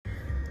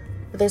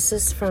This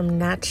is from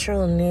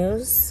Natural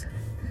News.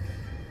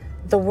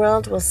 The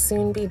world will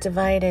soon be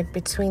divided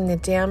between the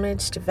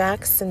damaged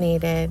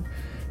vaccinated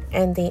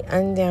and the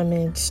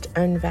undamaged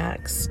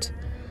unvaxxed.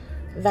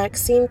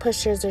 Vaccine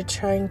pushers are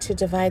trying to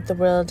divide the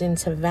world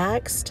into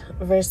vaxxed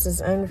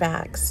versus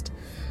unvaxxed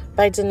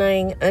by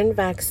denying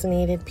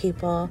unvaccinated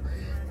people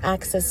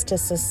access to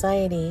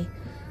society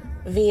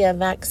via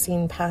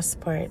vaccine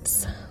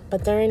passports.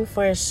 But they're in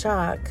for a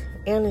shock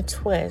and a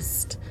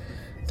twist.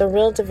 The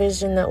real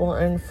division that will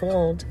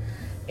unfold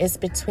is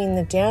between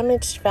the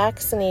damaged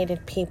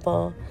vaccinated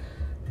people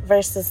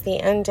versus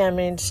the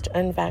undamaged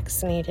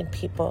unvaccinated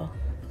people.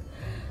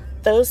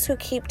 Those who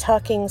keep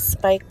talking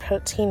spike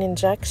protein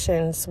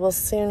injections will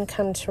soon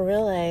come to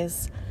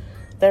realize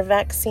their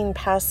vaccine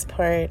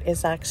passport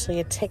is actually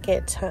a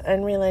ticket to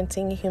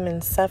unrelenting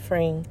human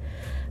suffering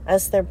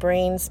as their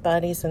brains,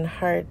 bodies, and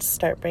hearts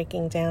start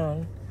breaking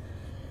down.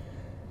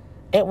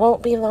 It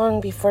won't be long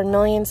before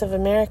millions of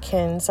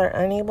Americans are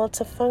unable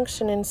to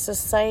function in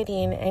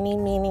society in any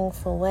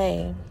meaningful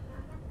way.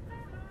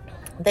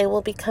 They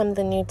will become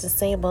the new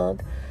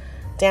disabled,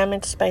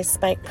 damaged by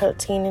spike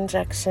protein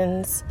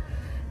injections,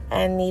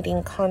 and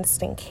needing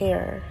constant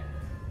care.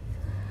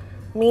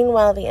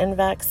 Meanwhile, the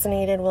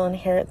unvaccinated will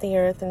inherit the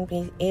earth and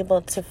be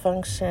able to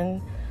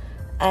function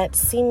at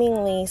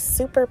seemingly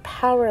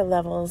superpower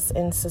levels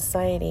in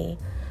society,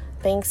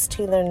 thanks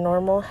to their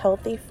normal,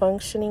 healthy,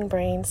 functioning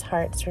brains,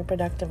 hearts,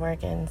 reproductive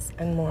organs,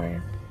 and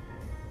more.